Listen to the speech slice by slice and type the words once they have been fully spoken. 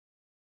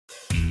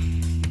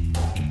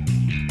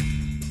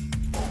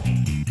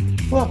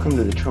Welcome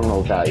to the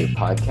Terminal Value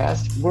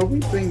Podcast, where we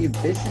bring you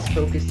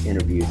business-focused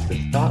interviews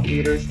with thought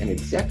leaders and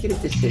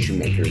executive decision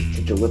makers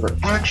to deliver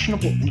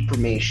actionable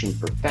information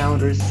for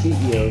founders,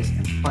 CEOs,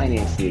 and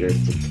finance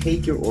leaders to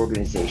take your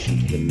organization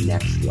to the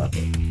next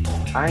level.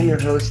 I'm your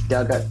host,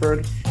 Doug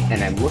Utberg,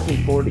 and I'm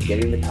looking forward to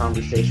getting the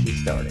conversation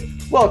started.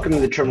 Welcome to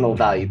the Terminal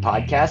Value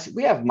Podcast.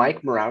 We have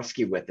Mike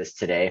Morowski with us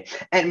today,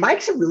 and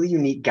Mike's a really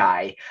unique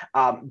guy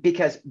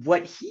because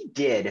what he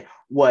did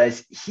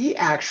was he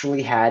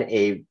actually had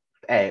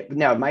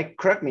now, Mike,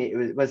 correct me.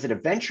 Was it a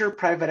venture,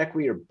 private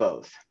equity, or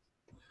both?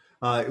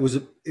 It was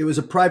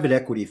a private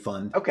equity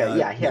fund. Okay,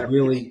 yeah, he had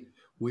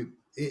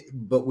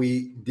but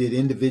we did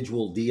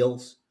individual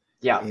deals.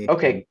 Yeah.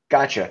 Okay.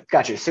 Gotcha.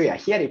 So yeah,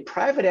 he had a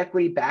private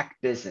equity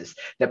backed business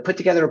that put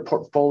together a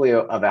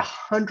portfolio of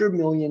 $100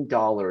 million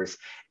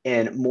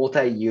in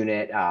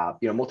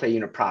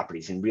multi-unit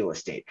properties in real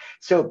estate.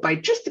 So by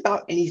just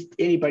about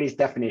anybody's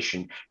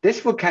definition,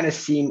 this would kind of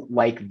seem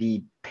like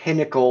the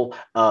pinnacle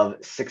of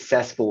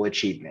successful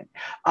achievement.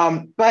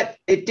 But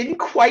it didn't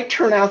quite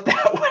turn out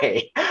that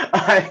way.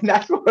 And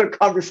that's what our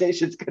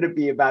conversation is going to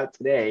be about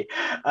today.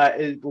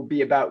 It will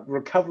be about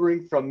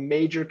recovering from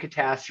major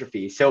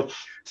catastrophe. So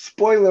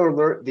spoiler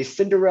alert, the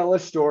Cinderella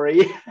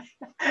story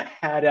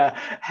had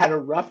a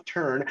rough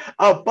turn,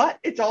 but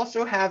it's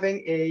also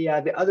having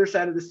the other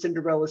side of the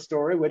Cinderella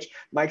story, which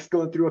Mike's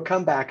going through a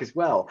comeback as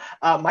well.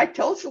 Mike,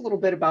 tell us a little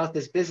bit about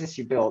this business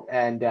you built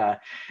and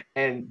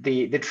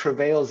the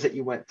travails that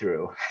you went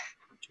through.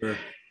 Sure.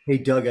 Hey,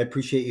 Doug, I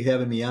appreciate you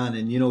having me on.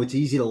 And, it's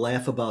easy to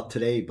laugh about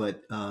today,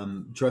 but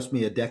trust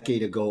me, a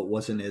decade ago, it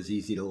wasn't as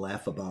easy to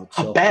laugh about.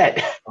 So, I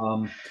bet.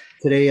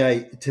 Today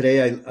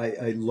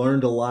I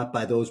learned a lot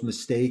by those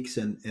mistakes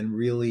and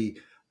really,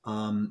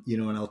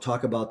 and I'll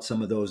talk about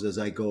some of those as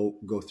I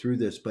go through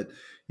this. But,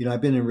 I've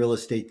been in real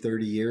estate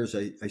 30 years.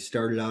 I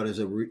started out as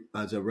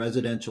a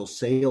residential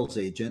sales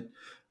agent.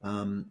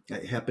 I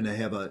happened to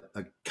have a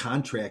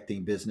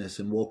contracting business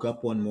and woke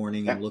up one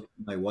morning and looked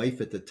at my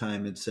wife at the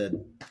time and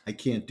said, I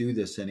can't do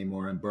this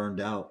anymore. I'm burned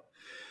out.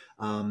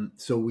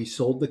 So we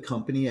sold the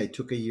company. I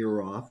took a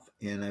year off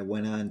and I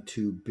went on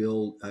to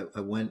build,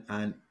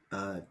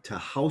 to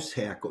house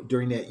hack.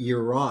 During that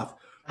year off,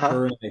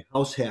 her and I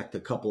house hacked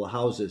a couple of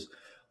houses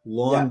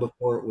long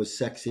before it was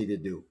sexy to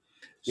do.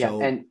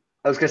 So, and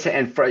I was going to say,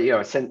 and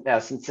for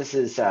since this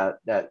is kind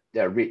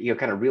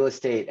of real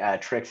estate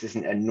tricks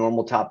isn't a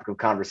normal topic of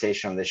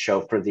conversation on this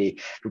show. For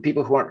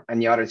people who aren't in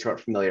the audience who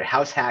aren't familiar,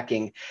 house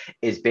hacking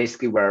is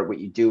basically where what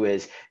you do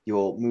is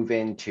you'll move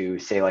into,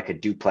 say, like a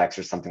duplex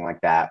or something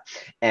like that,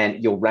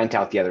 and you'll rent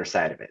out the other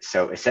side of it.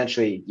 So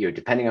essentially,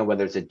 depending on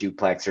whether it's a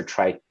duplex or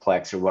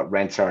triplex or what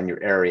rents are in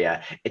your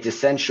area, it's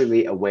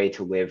essentially a way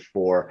to live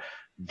for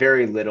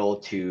very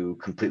little to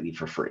completely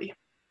for free.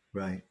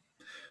 Right.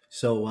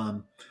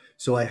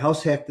 So I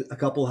house hacked a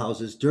couple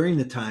houses. During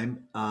the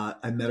time,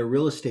 I met a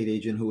real estate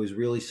agent who was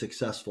really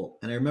successful.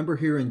 And I remember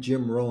hearing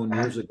Jim Rohn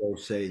years ago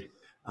say,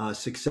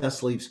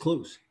 success leaves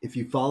clues. If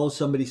you follow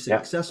somebody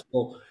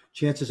successful,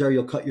 chances are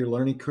you'll cut your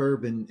learning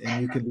curve and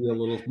you can be a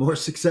little more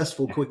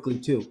successful quickly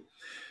too.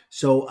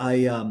 So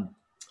I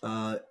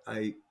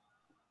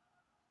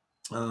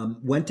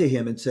went to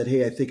him and said,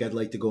 hey, I think I'd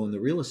like to go in the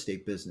real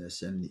estate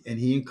business. And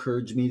he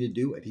encouraged me to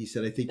do it. He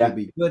said, I think you'll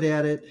be good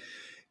at it.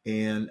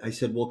 And I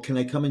said, well, can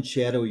I come and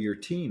shadow your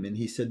team? And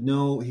he said,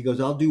 no. He goes,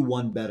 I'll do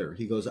one better.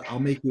 He goes, I'll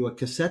make you a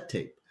cassette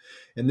tape.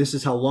 And this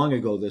is how long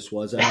ago this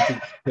was. I don't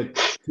think you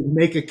could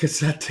make a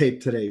cassette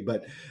tape today,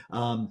 but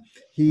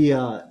he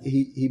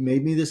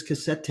made me this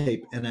cassette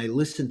tape and I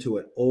listened to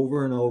it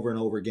over and over and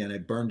over again. I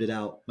burned it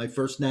out. My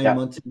first 9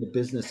 months in the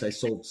business, I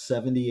sold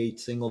 78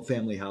 single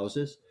family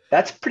houses.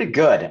 That's pretty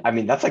good. I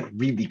mean, that's like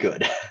really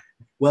good.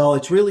 Well,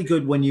 it's really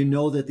good when you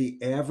know that the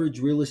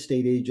average real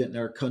estate agent in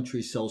our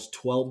country sells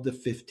 12 to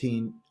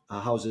 15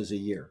 houses a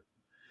year.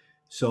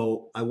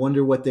 So I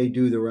wonder what they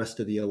do the rest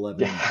of the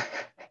 11.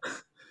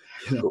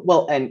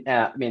 Well, and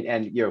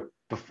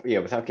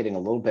without getting a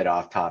little bit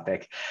off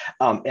topic,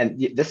 and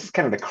this is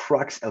kind of the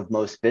crux of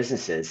most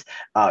businesses,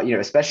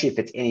 especially if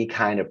it's any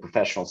kind of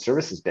professional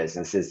services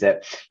business, is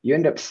that you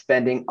end up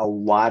spending a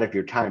lot of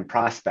your time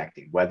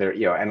prospecting, whether,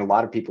 and a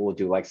lot of people will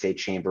do like, say,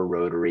 Chamber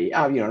Rotary,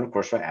 and of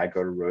course, I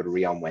go to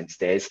Rotary on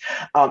Wednesdays.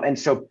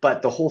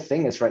 But the whole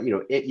thing is, right,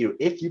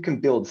 if you can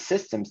build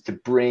systems to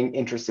bring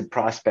interested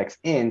prospects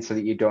in so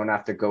that you don't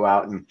have to go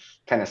out and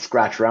kind of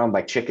scratch around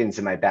like chickens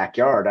in my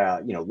backyard,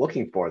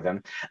 looking for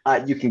them,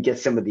 you can get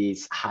some of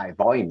these high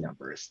volume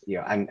numbers.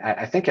 And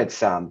I think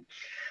it's I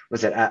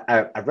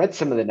read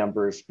some of the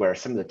numbers where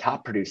some of the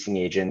top producing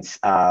agents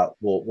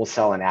will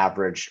sell an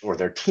average, or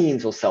their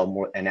teams will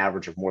sell an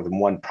average of more than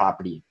one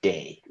property a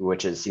day,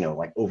 which is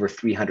like over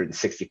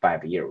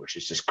 365 a year, which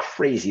is just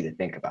crazy to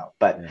think about.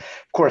 But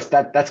of course,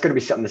 that's going to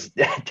be something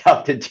that's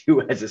tough to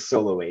do as a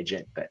solo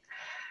agent. But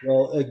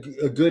well,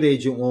 a good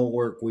agent won't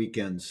work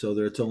weekends, so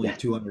there's only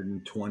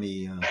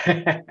 220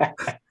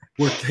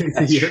 work days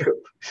a year,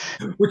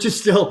 which is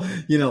still,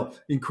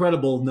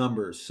 incredible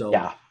numbers.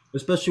 So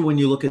especially when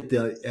you look at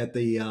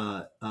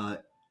the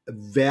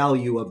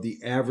value of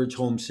the average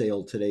home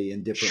sale today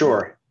in different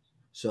markets.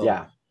 So,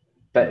 Yeah. you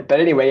But know,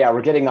 anyway, yeah,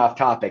 we're getting off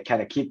topic.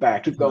 Kind of keep all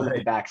going with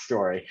the right.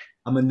 backstory.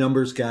 I'm a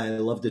numbers guy. I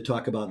love to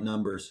talk about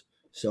numbers.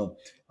 So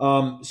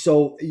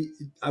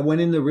I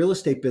went in the real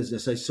estate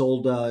business. I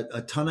sold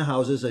a ton of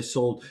houses.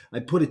 I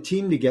put a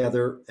team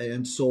together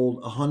and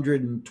sold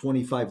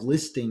 125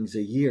 listings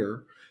a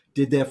year.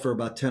 Did that for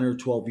about 10 or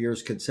 12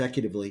 years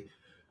consecutively.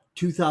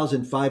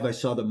 2005, I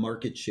saw the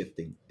market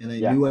shifting, and I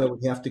Yeah. knew I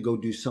would have to go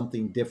do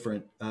something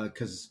different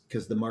because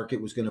the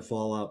market was going to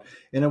fall out,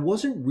 and I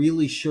wasn't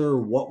really sure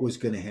what was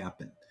going to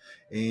happen,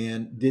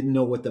 and didn't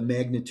know what the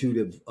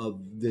magnitude of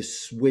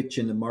this switch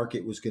in the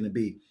market was going to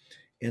be,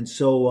 and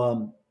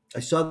so I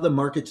saw the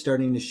market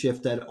starting to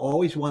shift. I'd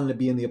always wanted to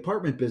be in the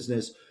apartment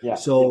business, Yeah.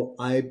 so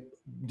I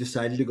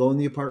decided to go in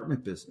the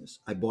apartment business.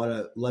 I bought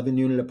a 11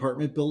 unit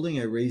apartment building.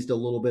 I raised a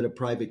little bit of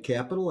private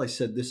capital. I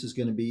said this is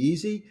going to be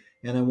easy,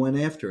 and I went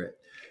after it.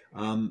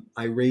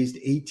 I raised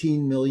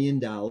 $18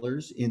 million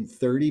in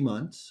 30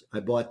 months. I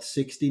bought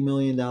 $60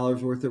 million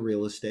worth of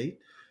real estate. It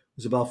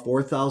was about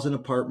 4,000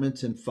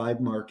 apartments in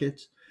 5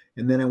 markets.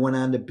 And then I went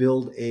on to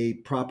build a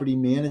property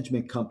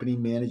management company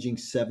managing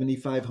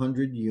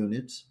 7,500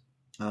 units,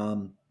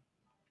 um,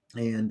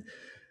 and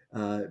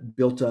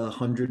built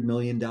 $100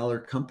 million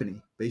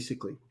company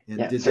basically, and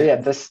Yeah. did So that yeah,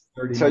 in this.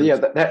 30 So yeah,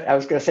 months. I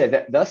was gonna say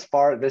that thus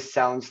far, this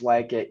sounds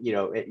like it.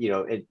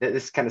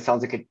 This kind of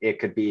sounds like it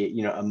could be,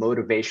 a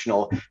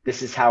motivational.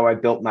 This is how I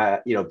built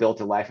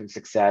built a life of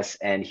success,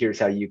 and here's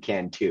how you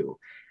can too.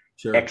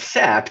 Sure.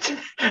 Except,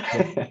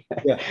 Yeah.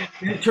 Yeah.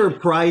 Enter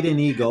pride and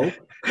ego.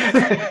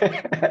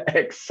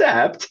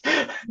 except,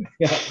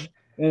 Yeah.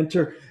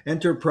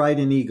 Enter pride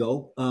and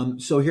ego.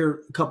 So here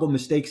are a couple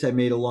mistakes I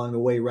made along the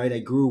way. Right, I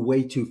grew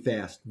way too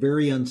fast,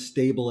 very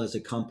unstable as a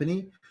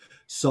company.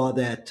 Saw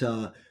that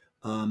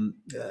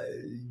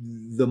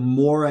the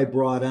more I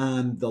brought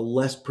on, the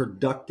less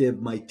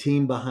productive my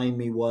team behind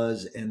me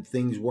was, and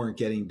things weren't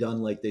getting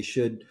done like they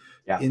should.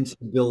 yeah,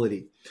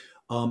 Instability.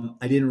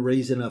 I didn't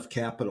raise enough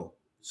capital,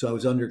 so I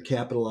was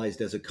undercapitalized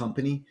as a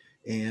company,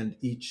 and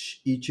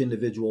each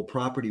individual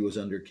property was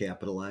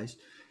undercapitalized,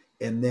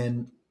 and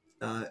then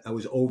I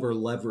was over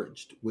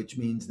leveraged, which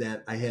means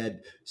that I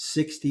had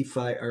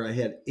 65 or I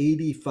had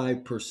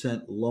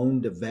 85%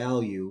 loan to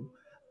value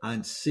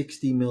on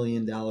 $60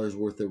 million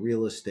worth of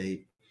real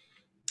estate.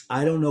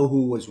 I don't know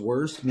who was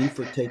worse, me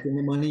for taking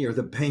the money or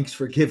the banks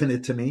for giving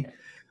it to me.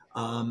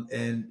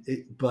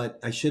 But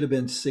I should have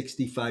been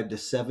 65 to yeah.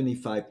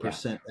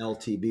 75%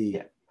 LTV.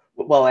 Yeah.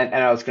 Well, and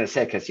I was going to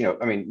say, because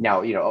I mean,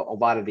 now a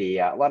lot of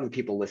the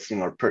people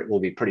listening will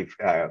be pretty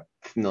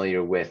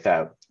familiar with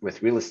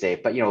real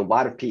estate, but a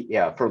lot of people,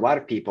 yeah, for a lot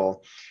of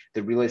people,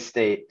 the real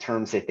estate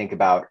terms they think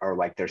about are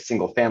like their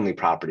single family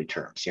property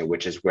terms,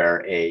 which is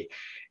where a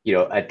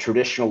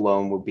traditional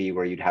loan would be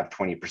where you'd have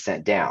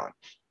 20% down.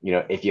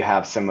 If you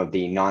have some of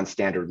the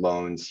non-standard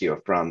loans,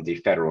 from the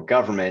federal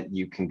government,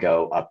 you can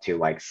go up to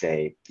like,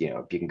 say,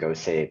 you can go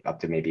say up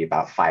to maybe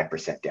about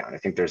 5% down. I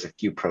think there's a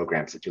few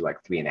programs that do like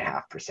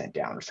 3.5%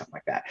 down or something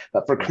like that.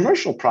 But for Right.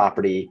 commercial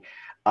property,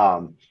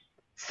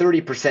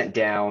 30%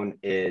 down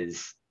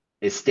is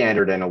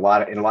standard, and in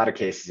a lot of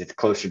cases, it's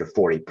closer to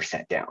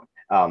 40% down.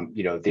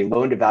 The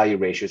loan to value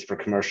ratios for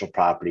commercial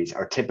properties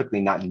are typically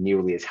not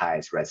nearly as high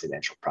as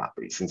residential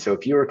properties. And so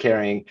if you were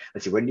carrying,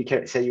 let's see, what did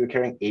you say you were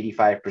carrying?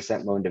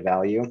 85% loan to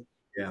value.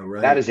 Yeah, That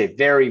right. is a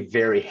very,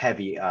 very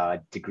heavy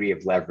degree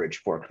of leverage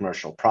for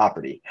commercial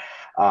property.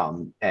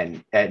 And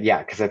yeah,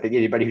 because I think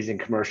anybody who's in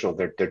commercial,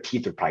 their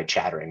teeth are probably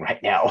chattering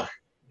right now.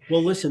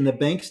 Well, listen, the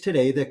banks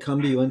today that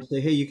come to you and say,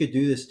 "Hey, you could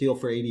do this deal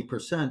for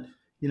 80%,"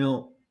 you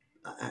know,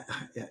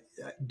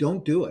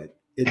 don't do it.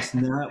 It's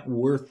not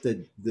worth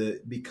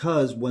the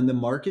because when the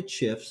market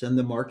shifts, and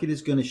the market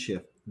is going to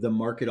shift, the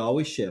market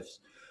always shifts.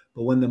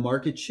 But when the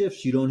market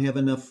shifts, you don't have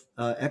enough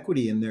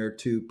equity in there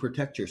to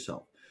protect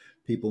yourself.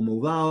 People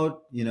move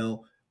out,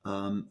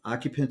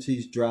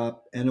 occupancies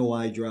drop,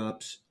 NOI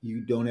drops.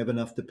 You don't have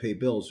enough to pay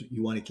bills.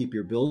 You want to keep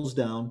your bills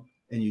down,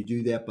 and you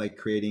do that by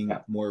creating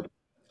Yeah. more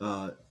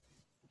uh,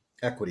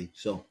 equity.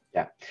 So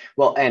Yeah.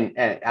 Well, and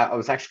I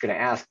was actually going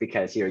to ask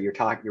because you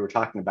were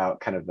talking about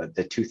kind of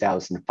the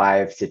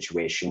 2005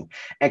 situation,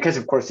 and because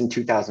of course in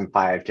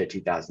 2005 to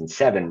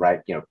 2007, right?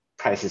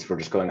 Prices were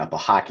just going up a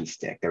hockey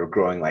stick. They were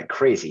growing like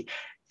crazy.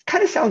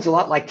 Kind of sounds a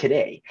lot like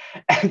today.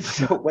 And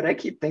so what I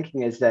keep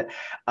thinking is that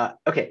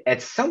okay,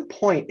 at some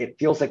point it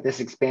feels like this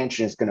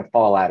expansion is going to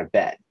fall out of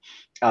bed.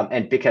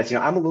 And because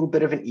I'm a little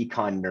bit of an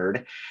econ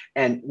nerd,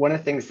 and one of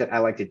the things that I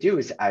like to do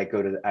is I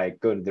go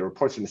to the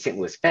reports from the St.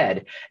 Louis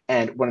Fed,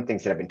 and one of the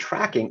things that I've been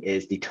tracking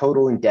is the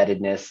total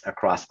indebtedness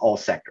across all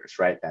sectors.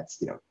 Right, that's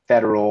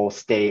federal,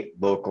 state,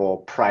 local,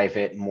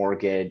 private,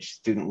 mortgage,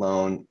 student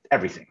loan,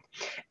 everything.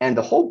 And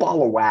the whole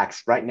ball of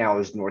wax right now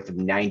is north of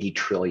 $90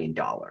 trillion.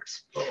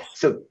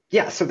 So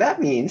yeah, so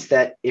that means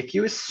that if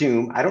you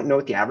assume, I don't know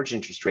what the average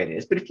interest rate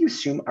is, but if you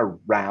assume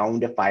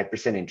around a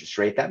 5% interest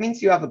rate, that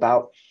means you have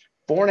about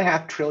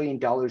 $4.5 trillion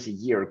a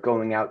year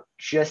going out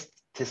just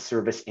to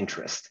service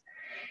interest.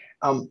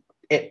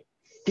 It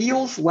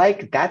feels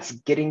like that's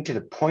getting to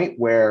the point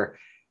where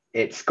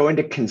it's going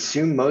to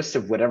consume most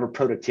of whatever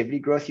productivity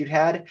growth you'd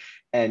had,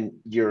 and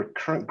your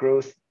current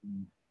growth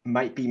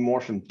might be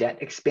more from debt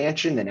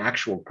expansion than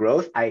actual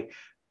growth.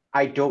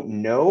 I don't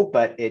know,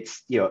 but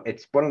it's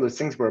one of those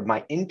things where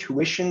my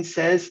intuition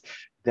says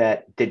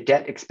that the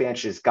debt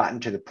expansion has gotten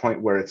to the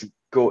point where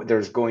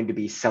there's going to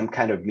be some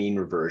kind of mean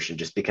reversion,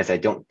 just because I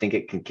don't think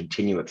it can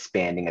continue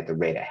expanding at the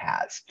rate it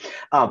has.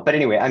 But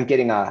anyway, I'm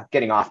getting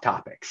off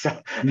topic.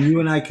 So You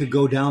and I could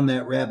go down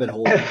that rabbit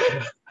hole.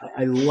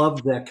 I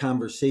love that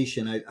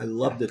conversation. I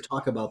love to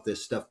talk about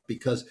this stuff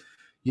because,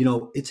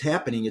 it's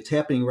happening. It's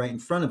happening right in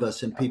front of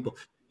us. And people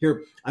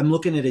here, I'm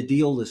looking at a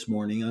deal this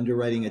morning,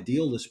 underwriting a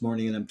deal this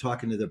morning, and I'm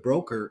talking to the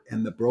broker,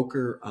 and the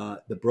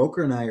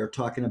broker and I are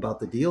talking about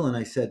the deal. And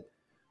I said,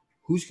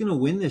 who's going to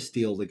win this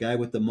deal? The guy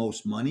with the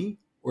most money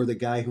or the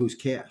guy who's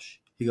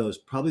cash? He goes,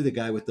 probably the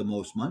guy with the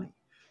most money,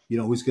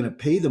 who's going to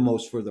pay the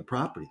most for the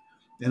property.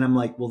 And I'm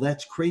like, well,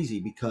 that's crazy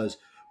because,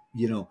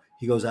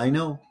 he goes, I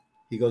know.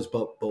 He goes,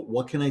 but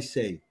what can I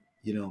say?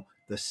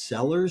 The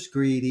seller's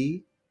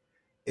greedy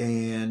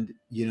and,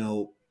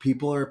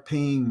 people are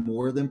paying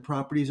more than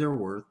properties are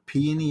worth.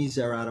 P&Es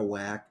are out of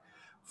whack.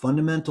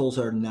 Fundamentals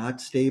are not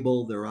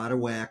stable. They're out of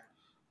whack.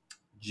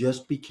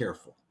 Just be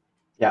careful.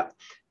 yeah,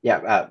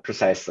 yeah,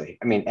 precisely.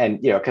 I mean,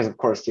 and because of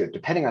course,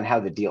 depending on how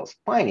the deal is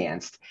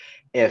financed,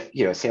 if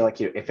say like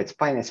if it's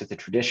financed with a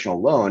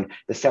traditional loan,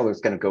 the seller's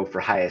going to go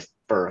for highest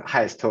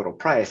total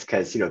price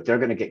because they're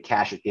going to get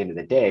cash at the end of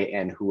the day,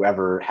 and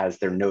whoever has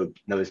their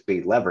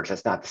nosebleed leverage,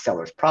 that's not the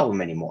seller's problem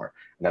anymore.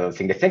 Another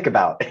thing to think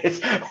about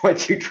is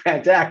once you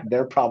transact,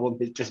 their problem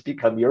has just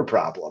become your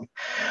problem.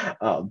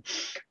 Um,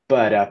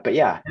 but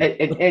yeah,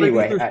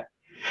 anyway,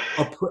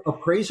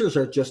 Appraisers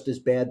are just as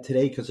bad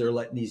today because they're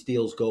letting these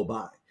deals go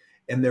by,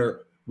 and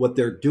what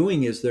they're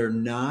doing is they're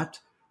not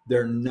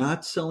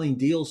selling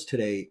deals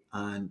today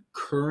on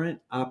current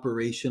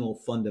operational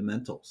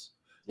fundamentals.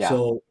 yeah.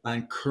 So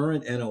on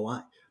current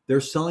NOI,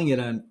 they're selling it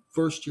on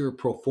first year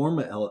pro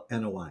forma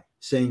NOI,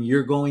 saying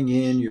you're going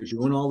in, you're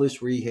doing all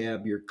this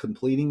rehab, you're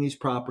completing these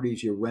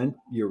properties,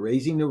 you're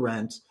raising the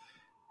rents.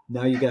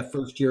 Now you got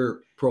first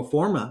year pro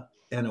forma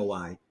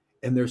NOI,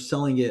 and they're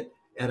selling it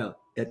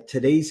at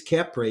today's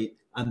cap rate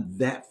on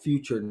that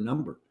future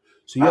number.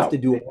 So you have to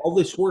Wow. do all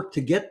this work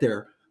to get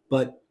there,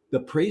 but the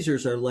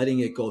appraisers are letting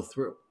it go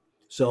through.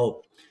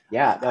 So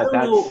Yeah, I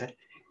don't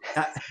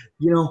that's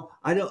know.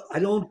 I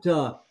don't.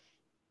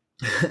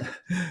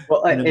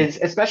 well, you know,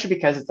 especially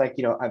because it's like,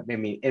 I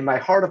mean, in my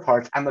heart of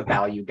hearts, I'm a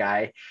value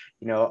guy,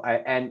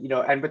 and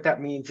what that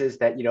means is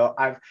that,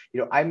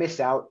 I miss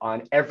out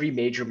on every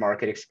major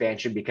market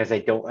expansion because I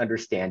don't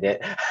understand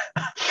it.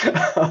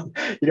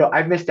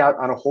 I've missed out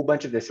on a whole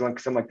bunch of this one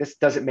because I'm like, this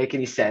doesn't make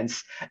any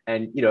sense.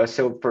 And,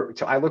 so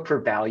I look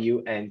for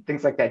value, and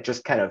things like that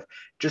just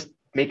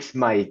makes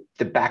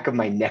the back of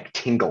my neck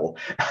tingle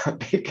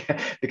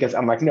because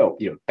I'm like, no,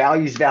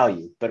 value's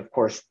value. But of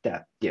course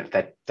that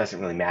doesn't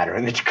really matter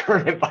in the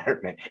current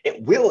environment.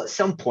 It will at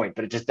some point,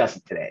 but it just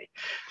doesn't today.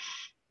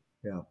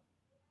 yeah.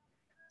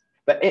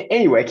 But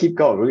anyway, keep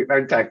going. We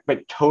are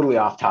but totally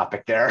off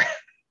topic there.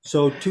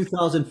 So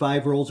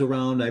 2005 rolls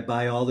around. I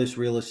buy all this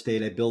real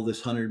estate. I build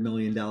this $100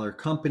 million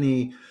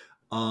company.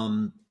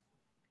 Um,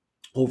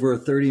 Over a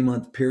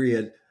 30-month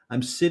period,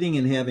 I'm sitting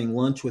and having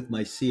lunch with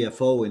my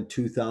CFO in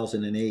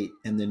 2008,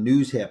 and the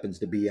news happens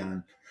to be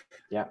on.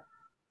 Yeah.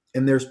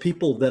 And there's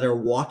people that are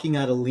walking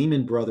out of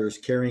Lehman Brothers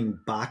carrying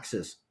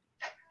boxes,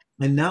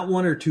 and not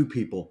one or two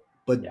people,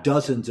 but Yeah.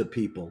 dozens of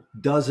people,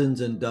 dozens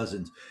and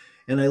dozens.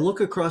 And I look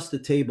across the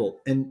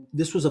table, and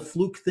this was a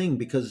fluke thing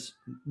because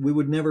we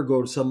would never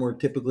go somewhere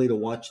typically to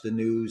watch the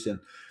news. And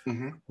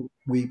Hmm.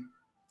 we,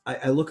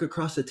 I look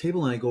across the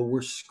table and I go,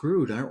 "We're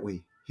screwed, aren't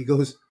we?" He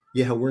goes,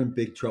 "Yeah, we're in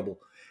big trouble."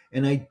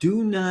 And I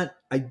did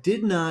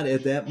not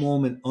at that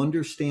moment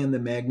understand the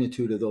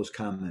magnitude of those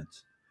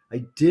comments.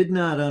 I did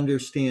not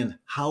understand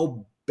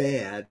how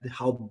bad,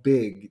 how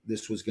big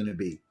this was going to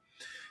be.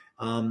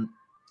 Um,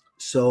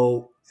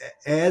 so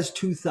as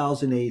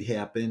 2008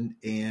 happened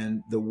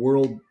and the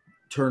world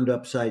turned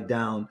upside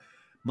down,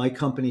 my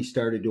company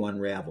started to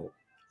unravel.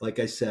 Like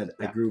I said,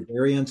 I Yeah. grew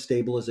very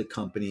unstable as a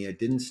company. I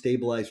didn't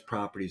stabilize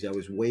properties. I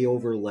was way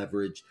over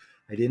leveraged.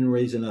 I didn't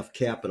raise enough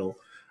capital.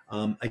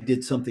 I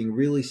did something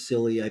really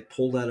silly. I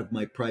pulled out of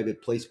my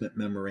private placement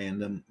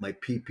memorandum, my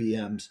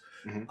PPMs,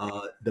 Hmm.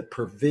 the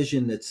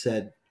provision that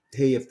said,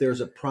 hey, if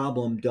there's a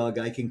problem, Doug,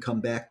 I can come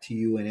back to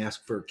you and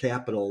ask for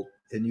capital,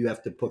 and you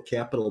have to put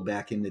capital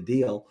back in the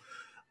deal.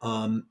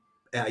 Um,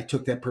 I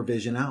took that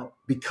provision out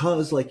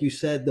because, like you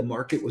said, the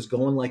market was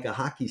going like a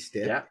hockey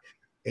stick. Yeah.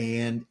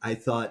 And I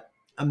thought,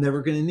 I'm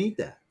never going to need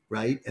that.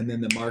 Right. And then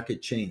the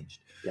market changed.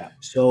 Yeah.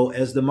 So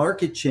as the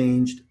market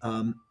changed,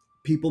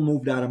 people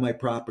moved out of my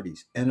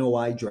properties.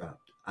 NOI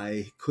dropped.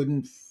 I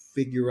couldn't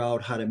figure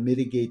out how to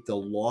mitigate the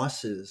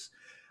losses.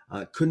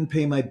 Couldn't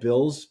pay my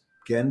bills,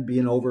 again,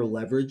 being over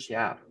leveraged.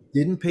 Yeah.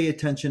 Didn't pay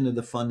attention to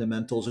the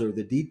fundamentals or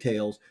the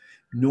details,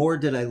 nor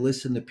did I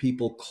listen to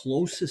people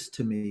closest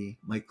to me,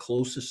 my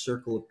closest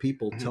circle of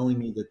people, Hmm. telling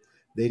me that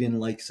they didn't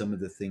like some of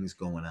the things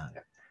going on.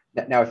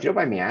 Now, if you don't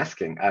mind me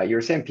asking, you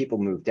were saying people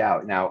moved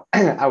out. Now,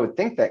 I would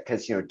think that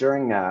because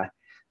during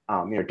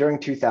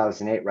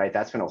 2008, right,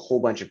 that's when a whole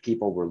bunch of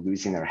people were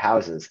losing their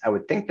houses. I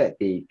would think that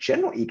the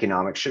general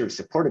economics should have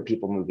supported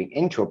people moving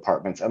into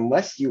apartments,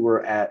 unless you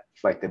were at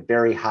like the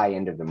very high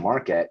end of the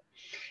market.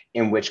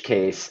 In which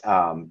case,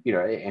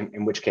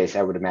 in which case,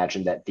 I would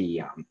imagine that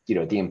the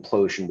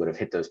implosion would have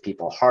hit those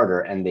people harder,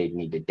 and they'd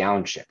need to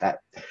downshift. That,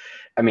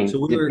 I So mean,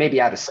 we it were may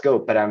be out of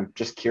scope, but I'm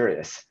just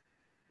curious.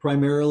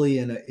 primarily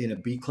in a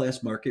B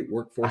class market,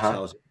 workforce Uh-huh.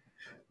 housing.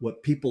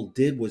 What people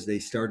did was they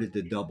started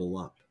to double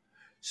up.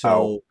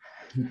 Oh, So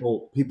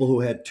people who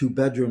had two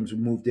bedrooms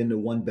moved into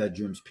one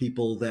bedrooms.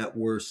 People that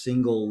were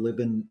single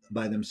living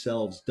by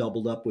themselves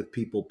doubled up with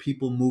people.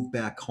 People moved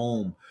back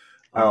home.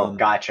 oh, Um,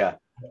 gotcha.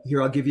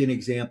 Here, I'll give you an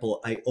example.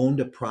 I owned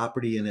a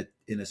property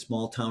in a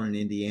small town in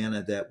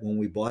Indiana that when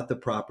we bought the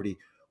property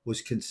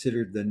was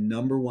considered the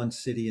number one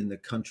city in the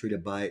country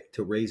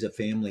to raise a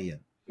family in,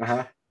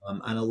 Uh-huh.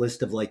 on a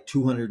list of like Yeah.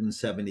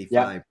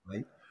 275,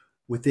 right?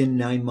 Within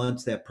 9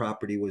 months, that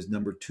property was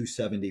number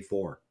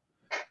 274.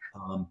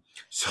 Um,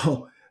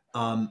 so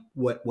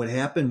what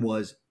happened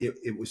was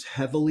it was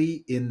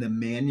heavily in the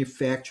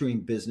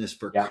manufacturing business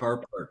for Yeah. car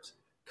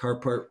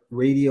part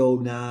radio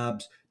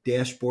knobs,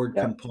 dashboard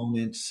Yeah.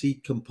 components,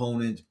 seat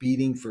components,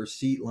 beading for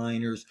seat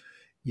liners,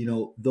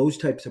 those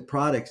types of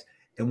products.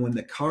 And when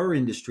the car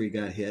industry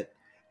got hit,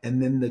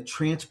 and then the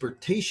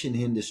transportation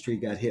industry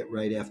got hit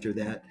right after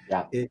that,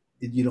 Yeah.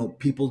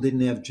 people didn't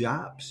have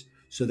jobs,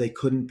 so they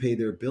couldn't pay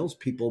their bills.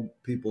 People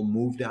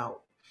moved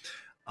out.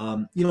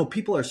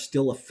 People are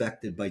still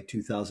affected by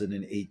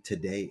 2008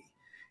 today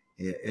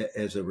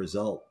as a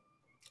result.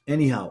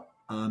 Anyhow,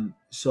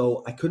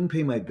 so I couldn't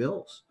pay my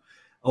bills.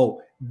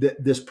 Oh,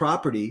 this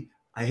property,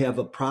 I have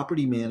a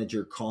property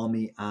manager call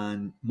me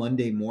on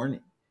Monday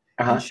morning,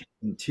 and Uh-huh. she's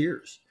in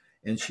tears.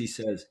 And she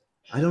says,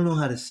 I don't know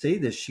how to say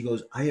this. She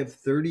goes, I have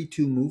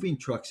 32 moving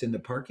trucks in the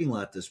parking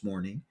lot this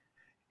morning,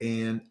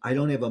 and I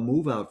don't have a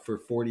move out for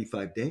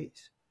 45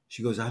 days.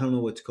 She goes, I don't know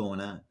what's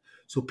going on.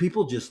 So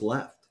people just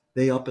left.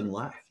 They up and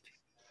left.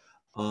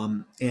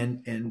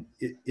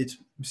 It's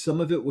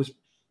some of it was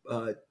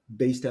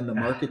based on the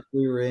market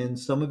we were in.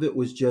 Some of it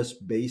was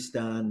just based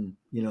on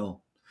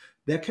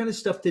that kind of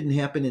stuff didn't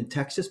happen in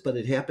Texas, but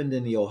it happened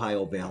in the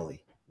Ohio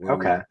Valley where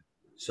we Okay. were.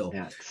 So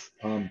Yeah,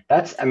 um,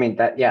 that's I mean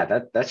that yeah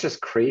that's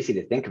just crazy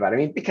to think about. I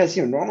mean, because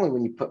normally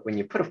when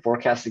you put a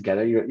forecast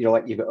together, you go,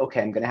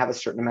 okay, I'm going to have a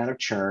certain amount of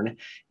churn,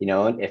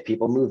 and if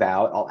people move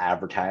out, I'll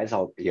advertise,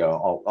 I'll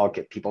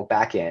get people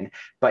back in.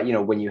 But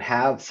when you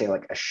have, say,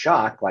 like a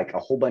shock, like a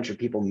whole bunch of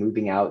people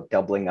moving out,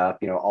 doubling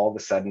up, all of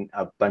a sudden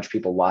a bunch of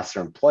people lost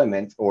their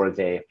employment, or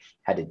they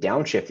had to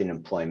downshift in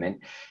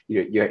employment.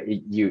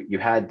 You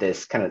had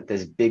this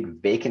big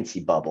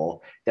vacancy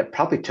bubble that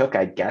probably took,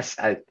 I guess,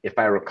 if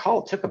I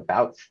recall, it took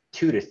about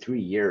 2 to 3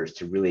 years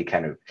to really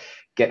kind of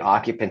get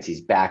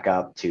occupancies back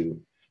up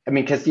to. I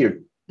mean, because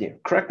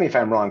correct me if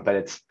I'm wrong, but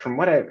it's from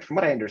what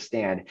I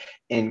understand,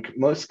 in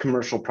most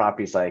commercial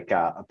properties like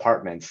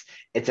apartments,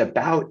 it's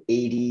about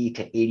 80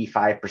 to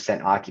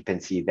 85%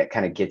 occupancy that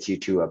kind of gets you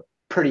to a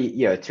pretty,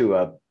 to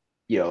a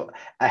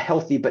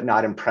healthy but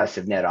not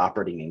impressive net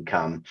operating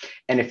income.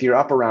 And if you're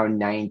up around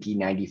 90,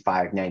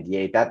 95,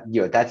 98,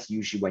 that's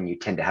usually when you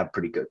tend to have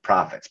pretty good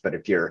profits. But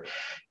if your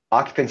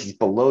occupancy is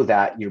below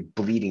that, you're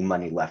bleeding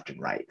money left and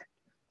right.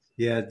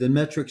 yeah, the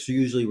metrics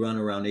usually run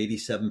around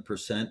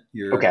 87%.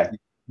 Okay.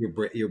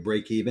 You're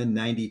break even.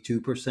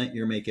 92%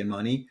 you're making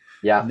money.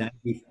 Yeah.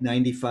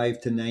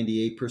 95 to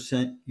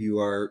 98%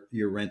 your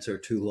rents are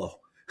too low.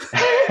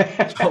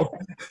 So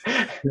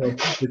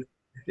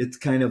it's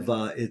kind of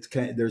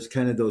there's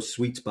kind of those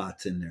sweet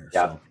spots in there.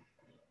 Yeah.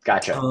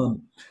 Gotcha.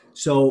 Um,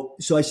 so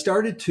I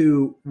started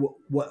to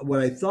what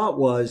I thought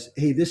was,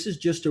 hey, this is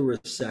just a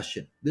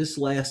recession. This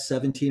last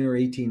 17 or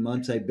 18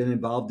 months, I've been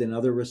involved in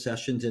other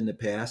recessions in the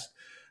past.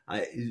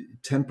 10%,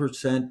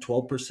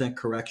 12%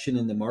 correction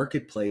in the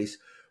marketplace.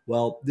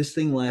 Well, this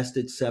thing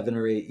lasted 7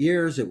 or 8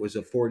 years. It was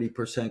a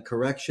 40%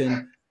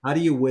 correction. How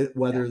do you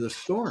weather the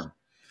storm?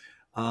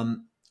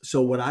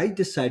 So what I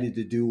decided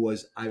to do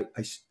was I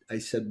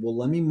said, well,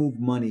 let me move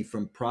money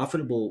from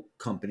profitable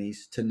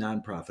companies to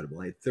non-profitable.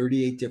 I had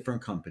 38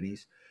 different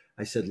companies.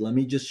 I said, let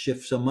me just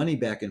shift some money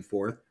back and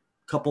forth.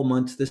 Couple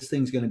months, this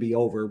thing's going to be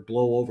over,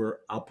 blow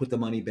over. I'll put the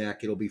money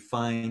back. It'll be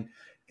fine,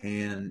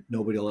 and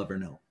nobody will ever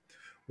know.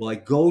 Well, I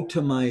go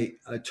to my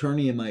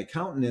attorney and my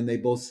accountant, and they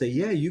both say,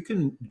 yeah, you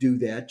can do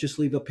that. Just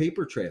leave a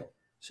paper trail.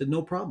 I said,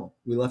 no problem.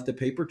 We left a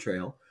paper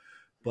trail,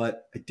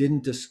 but I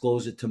didn't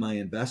disclose it to my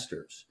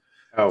investors.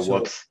 Oh, So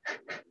whoops.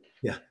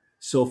 yeah.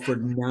 So for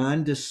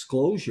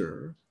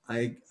non-disclosure,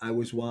 I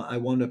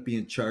wound up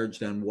being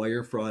charged on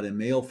wire fraud and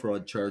mail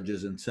fraud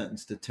charges and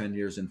sentenced to 10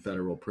 years in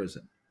federal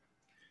prison.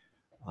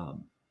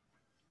 Um,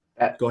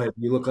 That, Go ahead.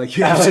 You look like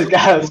you have something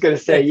I was to going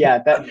to say, say.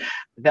 yeah, that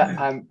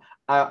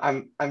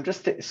I'm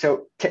just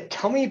so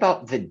tell me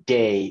about the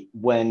day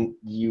when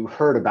you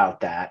heard about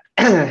that.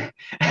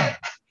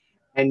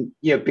 And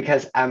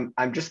because I'm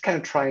just kind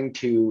of trying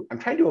to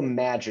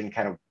imagine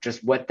kind of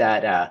just what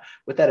that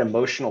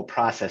emotional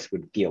process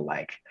would feel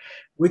like.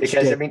 Which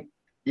Because day? I mean,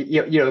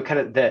 kind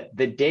of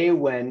the day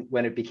when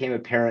it became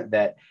apparent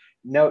that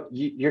no,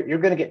 you're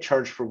going to get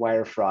charged for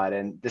wire fraud,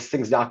 and this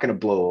thing's not going to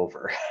blow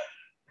over.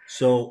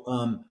 So,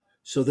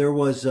 so there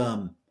was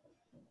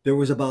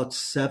about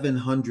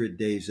 700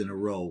 days in a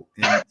row,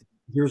 and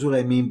here's what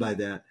I mean by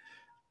that.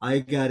 I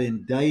got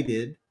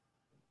indicted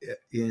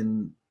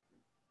in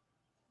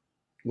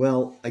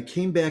well, I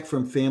came back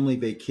from family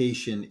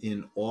vacation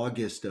in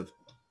August of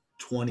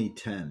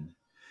 2010.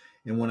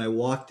 And when I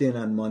walked in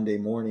on Monday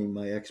morning,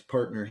 my ex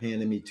partner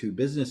handed me two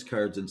business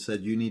cards and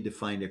said, "You need to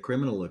find a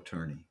criminal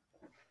attorney."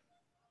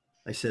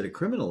 I said, "A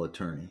criminal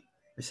attorney?"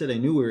 I said, "I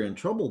knew we were in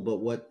trouble, but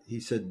what?" He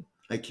said,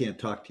 "I can't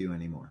talk to you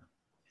anymore."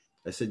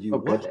 I said, "You Oh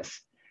what?"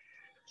 goodness.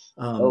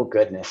 Oh Um,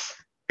 goodness.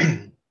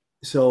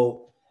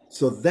 so,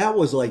 so that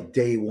was like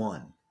day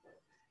one.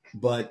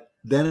 But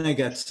then I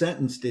got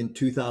sentenced in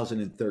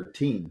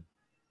 2013.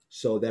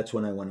 So that's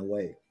when I went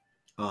away.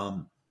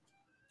 Um,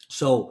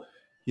 So,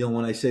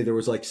 when I say there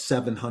was like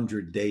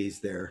 700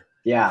 days there,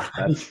 Yeah,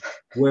 right, that's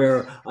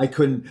where I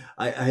couldn't,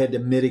 I had to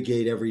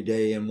mitigate every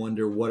day and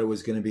wonder what it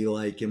was going to be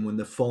like. And when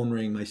the phone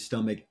rang, my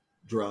stomach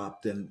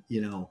dropped, and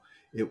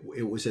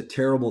it was a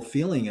terrible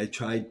feeling. I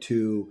tried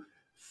to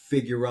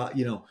figure out,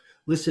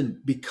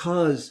 listen,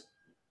 because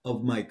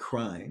of my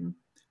crime,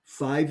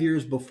 5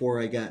 years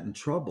before I got in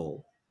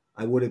trouble,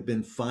 I would have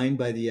been fined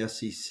by the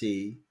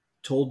SEC,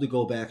 told to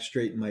go back,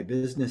 straighten my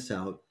business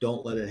out,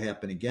 don't let it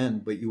happen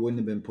again, but you wouldn't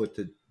have been put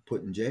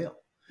in jail.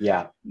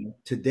 yeah.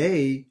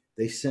 Today,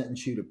 they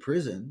sentence you to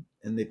prison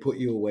and they put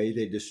you away.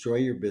 They destroy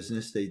your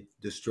business. They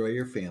destroy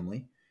your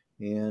family,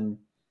 and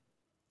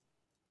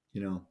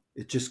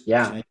it's just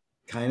Yeah.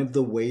 kind of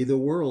the way the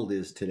world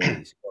is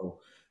today. So,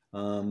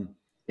 um,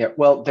 Yeah.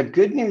 Well, the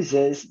good news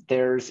is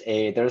there's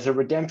a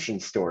redemption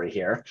story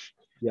here.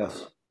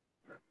 yes,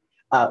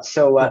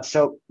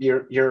 So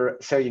you're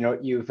so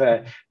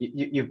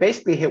you've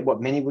basically hit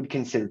what many would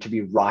consider to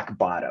be rock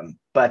bottom,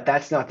 but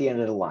that's not the end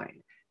of the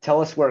line.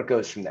 Tell us where it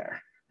goes from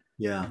there.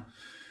 yeah.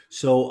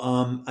 So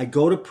I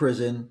go to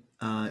prison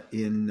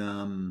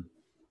in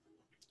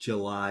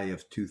July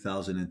of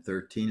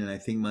 2013, and I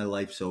think my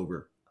life's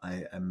over.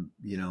 I'm,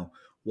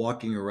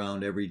 walking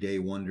around every day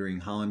wondering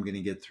how I'm going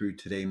to get through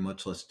today,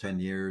 much less 10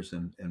 years,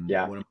 and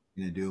Yeah. what am I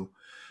going to do?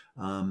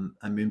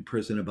 I'm in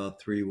prison about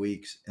 3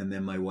 weeks, and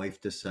then my wife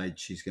decides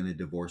she's going to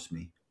divorce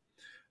me.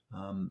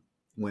 Um,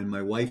 when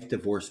my wife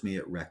divorced me,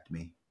 it wrecked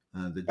me.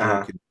 The Uh-huh.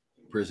 joke in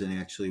prison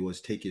actually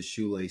was take his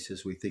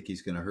shoelaces. We think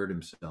he's going to hurt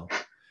himself.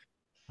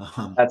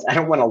 Um, That's I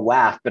don't want to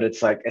laugh, but it's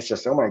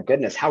just oh my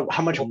goodness, how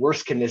much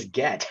worse can this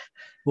get?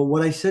 But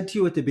what I said to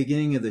you at the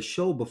beginning of the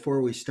show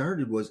before we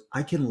started was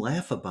I can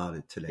laugh about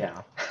it today.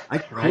 Yeah. I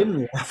Right.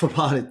 couldn't laugh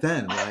about it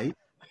then, right?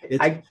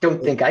 It's I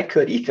don't it, think I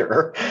could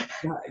either.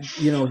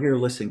 here,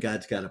 listen,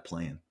 God's got a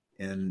plan.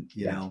 And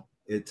Yeah.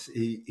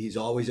 he's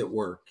always at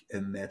work,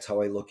 and that's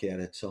how I look at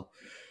it.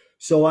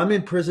 So I'm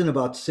in prison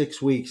about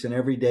 6 weeks, and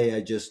every day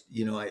I just,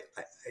 I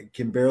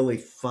can barely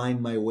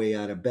find my way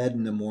out of bed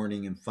in the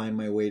morning and find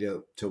my way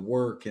to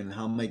work, and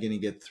how am I going to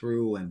get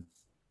through? And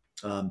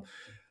um,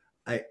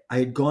 I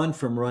had gone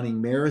from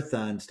running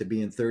marathons to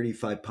being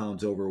 35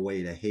 pounds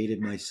overweight. I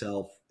hated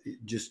myself,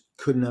 just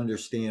couldn't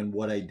understand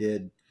what I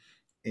did.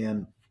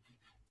 And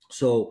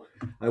so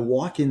I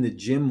walk in the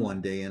gym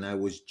one day and I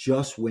was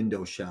just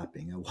window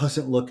shopping. I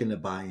wasn't looking to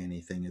buy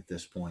anything at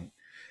this point.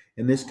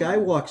 And this guy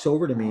walks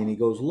over to me and he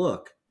goes,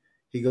 "Look,"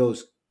 he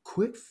goes,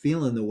 "quit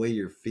feeling the way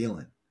you're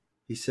feeling."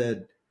 He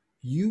said,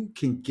 "You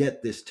can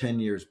get this 10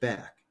 years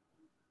back."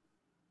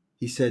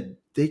 He said,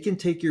 "They can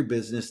take your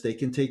business, they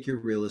can take your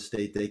real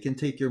estate, they can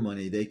take your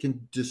money, they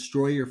can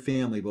destroy your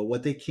family, but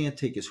what they can't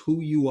take is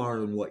who you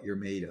are and what you're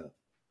made of."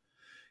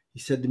 He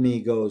said to me, he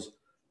goes,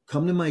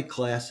 "Come to my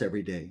class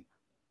every day,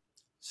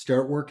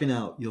 start working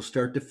out, you'll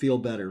start to feel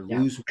better, Yeah.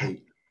 lose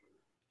weight."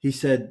 He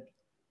said,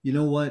 "You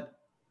know what?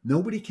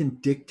 Nobody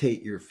can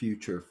dictate your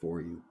future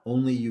for you,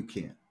 only you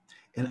can."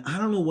 And I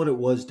don't know what it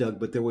was, Doug,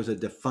 but there was a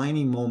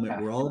defining moment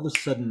Yeah. where all of a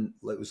sudden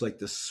it was like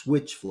the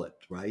switch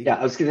flipped, right?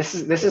 Yeah. This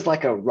is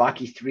like a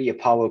Rocky 3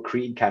 Apollo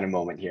Creed kind of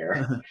moment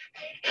here.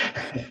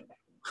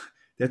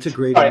 That's a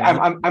great Sorry,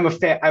 analogy. I'm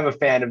a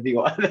fan of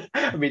the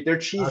I mean, they're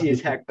cheesy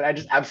as heck, but I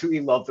just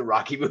absolutely love the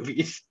Rocky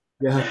movies.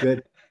 Yeah,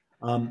 good.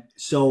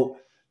 So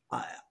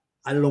I,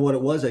 I don't know what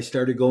it was. I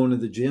started going to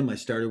the gym. I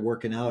started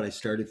working out. I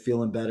started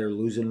feeling better,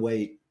 losing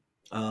weight.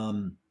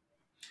 Um,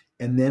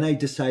 and then I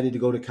decided to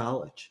go to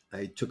college.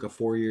 I took a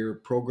 4 year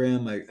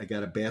program. I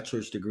got a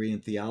bachelor's degree in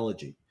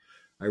theology.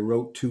 I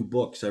wrote two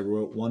books. I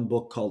wrote one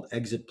book called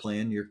Exit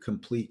Plan, Your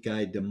Complete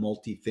Guide to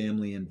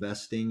Multifamily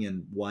Investing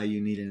and Why You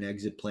Need an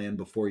Exit Plan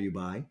Before You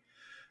Buy.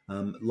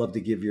 Love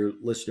to give your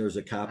listeners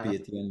a Uh, copy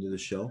at the end of the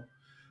show.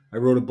 I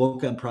wrote a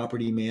book on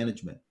property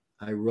management.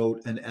 I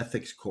wrote an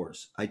ethics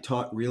course. I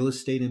taught real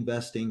estate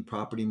investing,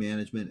 property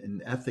management,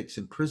 and ethics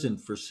in prison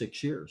for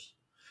 6 years.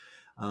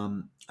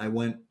 I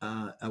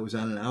was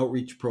on an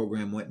outreach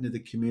program, went into the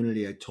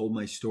community. I told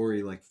my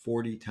story like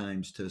 40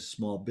 times to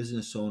small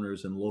business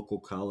owners and local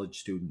college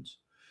students.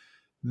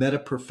 Met a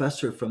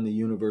professor from the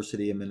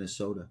University of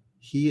Minnesota.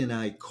 He and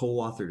I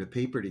co-authored a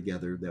paper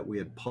together that we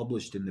had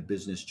published in the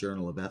Business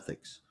Journal of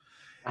Ethics.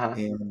 Uh-huh.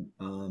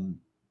 And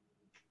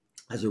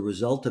as a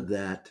result of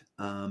that,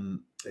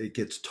 it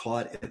gets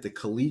taught at the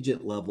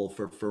collegiate level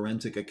for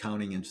forensic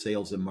accounting and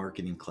sales and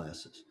marketing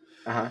classes.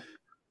 Uh-huh.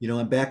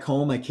 I'm back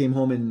home. I came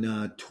home in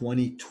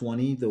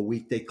 2020, the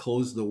week they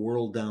closed the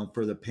world down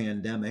for the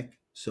pandemic.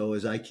 So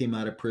as I came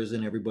out of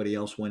prison, everybody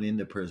else went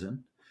into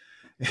prison.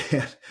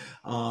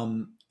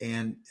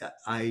 And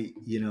I,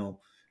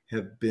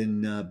 have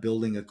been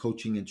building a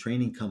coaching and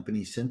training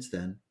company since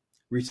then.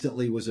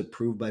 Recently was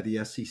approved by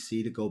the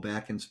SEC to go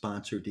back and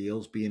sponsor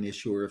deals, be an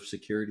issuer of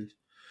securities.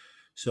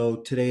 So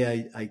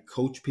today I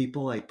coach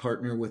people. I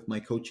partner with my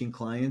coaching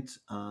clients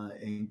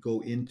and go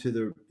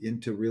into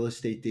real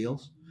estate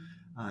deals.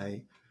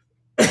 I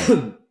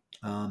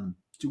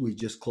we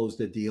just closed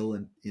a deal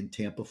in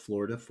Tampa,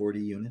 Florida, 40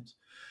 units.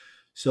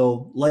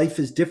 So life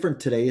is different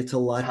today. It's a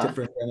lot Uh-huh.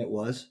 different than it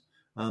was.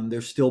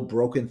 There's still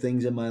broken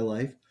things in my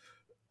life,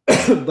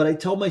 but I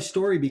tell my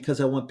story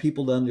because I want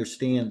people to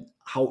understand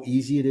how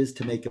easy it is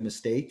to make a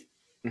mistake,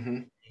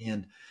 Mm-hmm.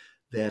 and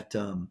that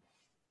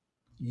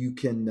you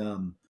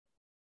can,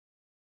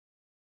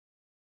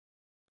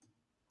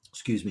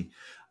 excuse me,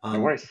 No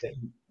worries. that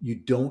you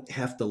don't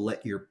have to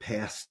let your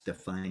past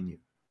define you,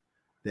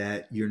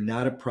 that you're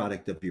not a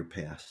product of your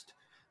past,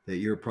 that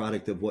you're a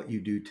product of what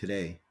you do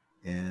today,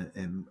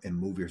 and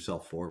move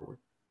yourself forward.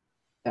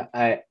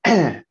 I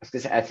was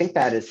gonna say, I think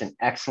that is an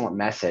excellent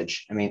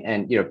message. I mean,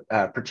 and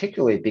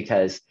particularly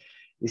because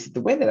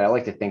the way that I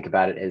like to think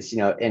about it is,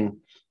 in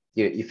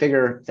you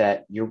figure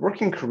that your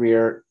working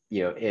career,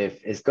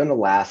 if is going to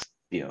last,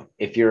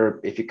 if you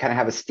kind of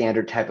have a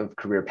standard type of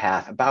career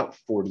path, about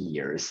 40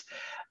 years.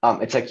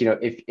 It's like,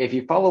 if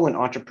you follow an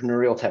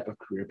entrepreneurial type of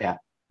career path,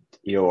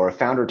 or a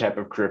founder type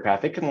of career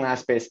path, it can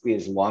last basically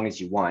as long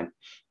as you want,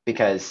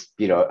 because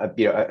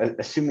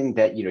assuming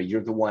that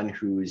you're the one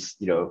who's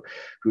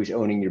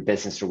owning your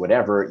business or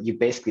whatever, you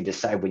basically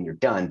decide when you're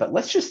done. But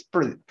let's just,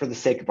 for the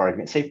sake of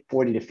argument, say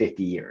 40 to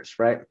 50 years,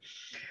 right?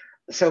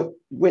 So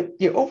with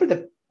over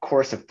the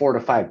course of 4 to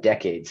 5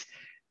 decades,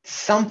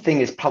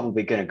 something is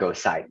probably going to go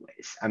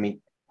sideways. I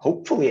mean,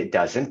 hopefully it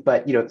doesn't,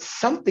 but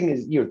something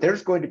is,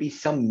 there's going to be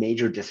some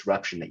major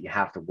disruption that you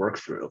have to work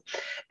through.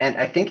 And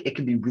I think it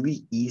can be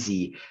really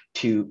easy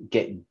to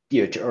get,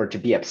 or to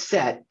be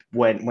upset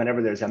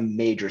whenever there's a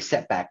major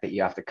setback that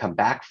you have to come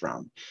back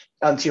from.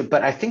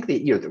 But I think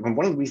that,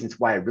 one of the reasons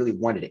why I really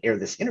wanted to air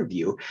this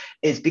interview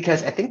is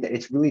because I think that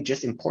it's really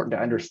just important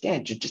to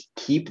understand to just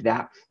keep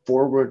that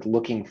forward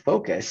looking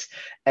focus.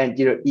 And,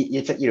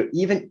 it's,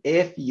 even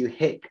if you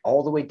hit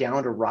all the way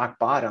down to rock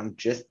bottom,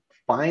 just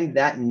find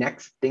that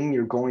next thing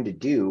you're going to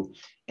do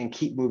and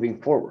keep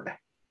moving forward.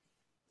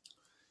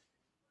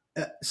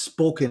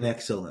 Spoken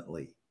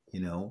excellently.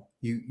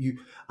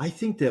 I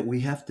think that we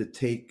have to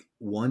take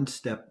one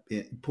step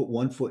put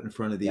one foot in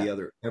front of the Yeah.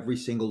 other every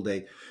single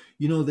day.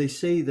 They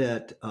say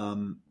that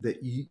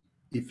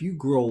if you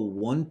grow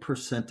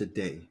 1% a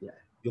day, Yeah.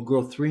 you'll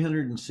grow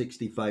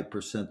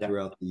 365% Yeah.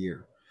 throughout the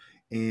year.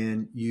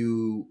 And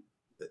you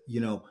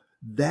know,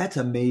 that's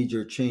a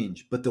major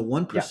change. But the Yeah.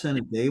 1%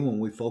 a day, when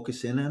we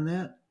focus in on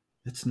that,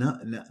 it's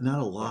not a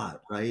Yeah.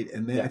 lot, right?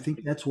 And then I Yeah.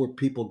 think that's where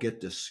people get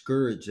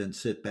discouraged and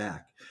sit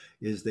back,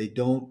 is they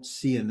don't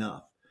see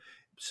enough.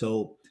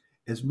 So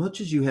as much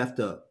as you have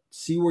to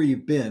see where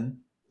you've been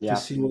to Yeah.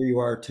 see where you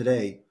are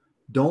today,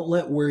 don't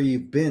let where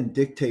you've been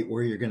dictate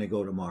where you're going to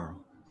go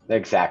tomorrow.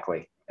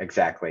 Exactly.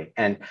 Exactly.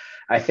 And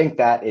I think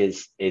that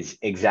is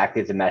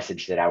exactly the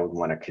message that I would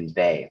want to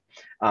convey,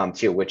 to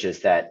you, which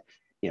is that,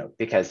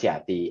 because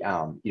yeah, the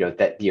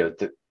that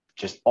the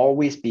just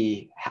always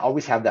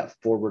have that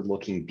forward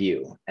looking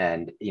view.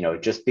 And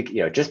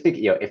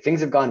if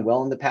things have gone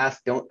well in the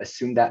past, don't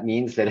assume that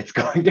means that it's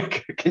going to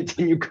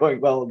continue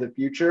going well in the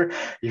future.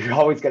 You're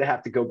always going to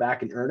have to go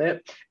back and earn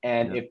it.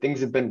 And Yeah, if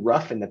things have been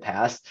rough in the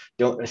past,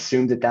 don't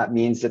assume that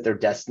means that they're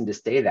destined to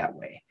stay that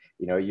way.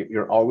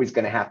 You're always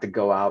going to have to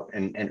go out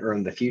and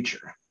earn the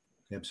future.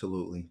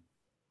 absolutely.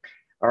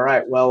 All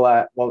right.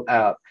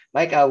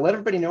 Mike, let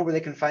everybody know where they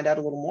can find out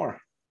a little more.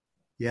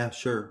 Yeah,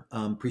 sure.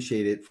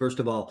 Appreciate it. First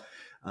of all,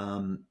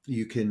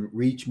 you can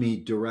reach me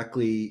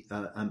directly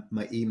on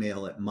my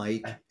email at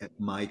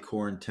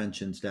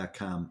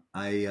mike@mycoreintentions.com.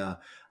 I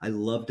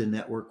love to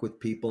network with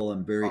people.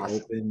 I'm very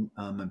Awesome. open.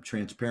 I'm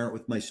transparent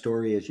with my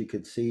story, as you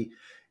could see.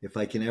 If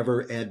I can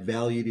ever add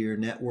value to your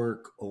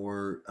network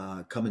or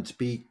come and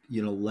speak,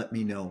 let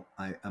me know.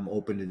 I'm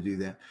open to do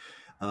that.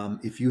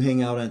 If you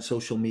hang out on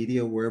social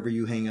media, wherever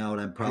you hang out,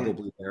 I'm Mhm.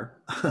 probably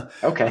there.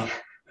 Okay. uh,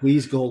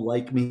 please go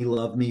like me,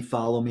 love me,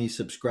 follow me,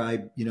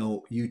 subscribe.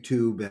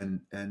 YouTube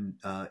and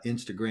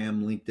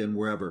Instagram, LinkedIn,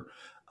 wherever.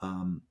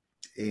 Um,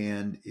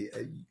 and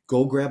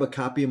go grab a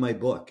copy of my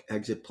book,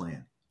 Exit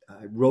Plan.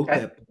 I wrote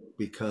Okay. that book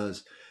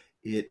because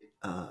it.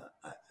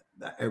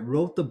 I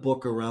wrote the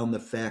book around the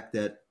fact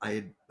that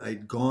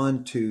I'd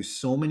gone to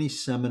so many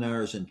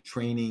seminars and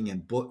training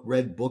and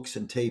read books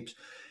and tapes,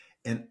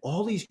 and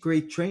all these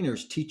great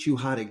trainers teach you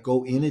how to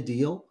go in a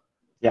deal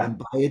Yeah. and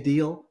buy a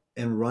deal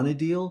and run a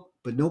deal,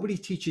 but nobody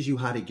teaches you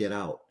how to get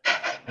out.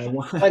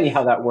 Funny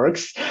how that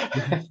works.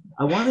 I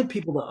wanted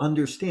people to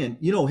understand,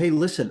 hey,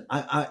 listen,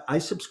 I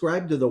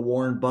subscribe to the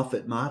Warren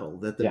Buffett model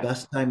that the Yeah.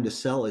 best time to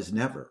sell is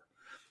never.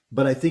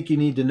 But I think you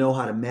need to know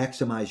how to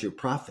maximize your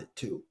profit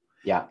too.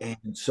 Yeah.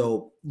 And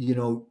so,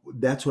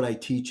 that's what I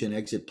teach in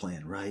Exit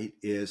Plan, right?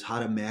 Is how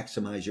to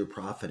maximize your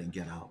profit and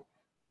get out.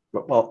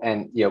 Well,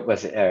 and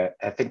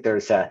I think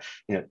there's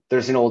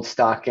there's an old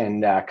stock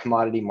and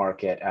commodity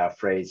market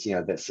phrase,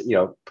 that's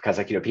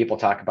because people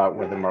talk about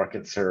where the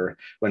markets are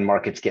when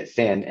markets get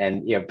thin,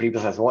 and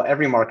people says, well,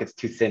 every market's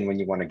too thin when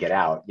you want to get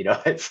out.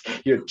 It's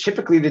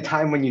typically the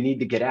time when you need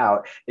to get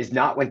out is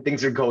not when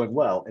things are going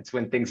well, it's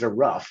when things are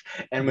rough,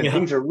 and when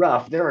things are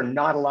rough, there are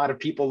not a lot of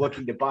people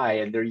looking to buy,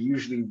 and they're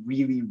usually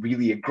really,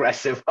 really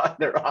aggressive on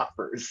their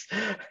offers.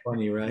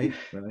 Funny, right?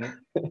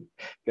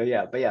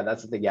 Yeah, but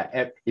that's the thing.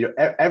 Yeah,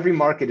 every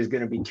market is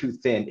going to be too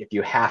thin if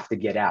you have to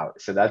get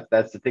out. So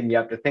that's the thing you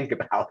have to think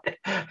about.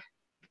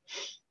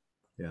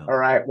 Yeah. All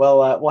right.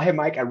 Well, hey,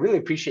 Mike, I really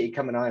appreciate you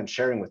coming on and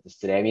sharing with us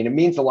today. I mean, it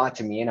means a lot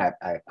to me, and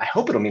I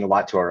hope it'll mean a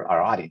lot to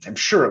our audience. I'm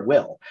sure it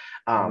will.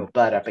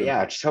 But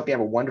yeah, I just hope you have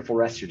a wonderful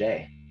rest of your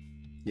day.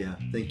 Yeah.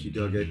 Thank you,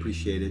 Doug. I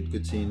appreciate it.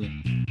 Good seeing you.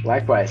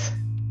 Likewise.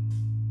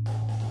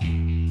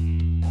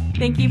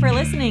 Thank you for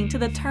listening to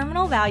the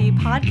Terminal Value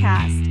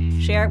Podcast.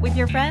 Share it with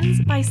your friends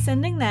by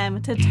sending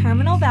them to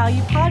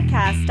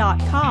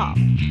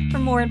terminalvaluepodcast.com. For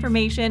more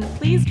information,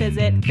 please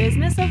visit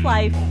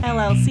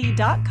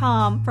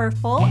businessoflifellc.com for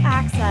full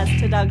access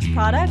to Doug's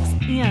products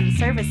and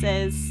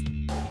services.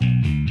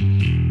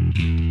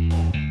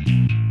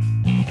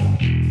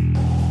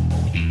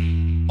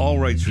 All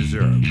rights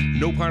reserved.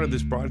 No part of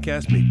this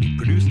broadcast may be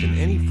produced in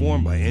any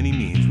form by any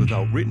means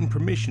without written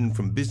permission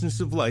from Business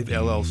of Life,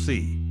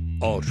 LLC.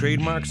 All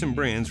trademarks and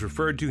brands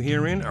referred to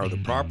herein are the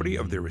property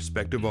of their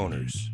respective owners.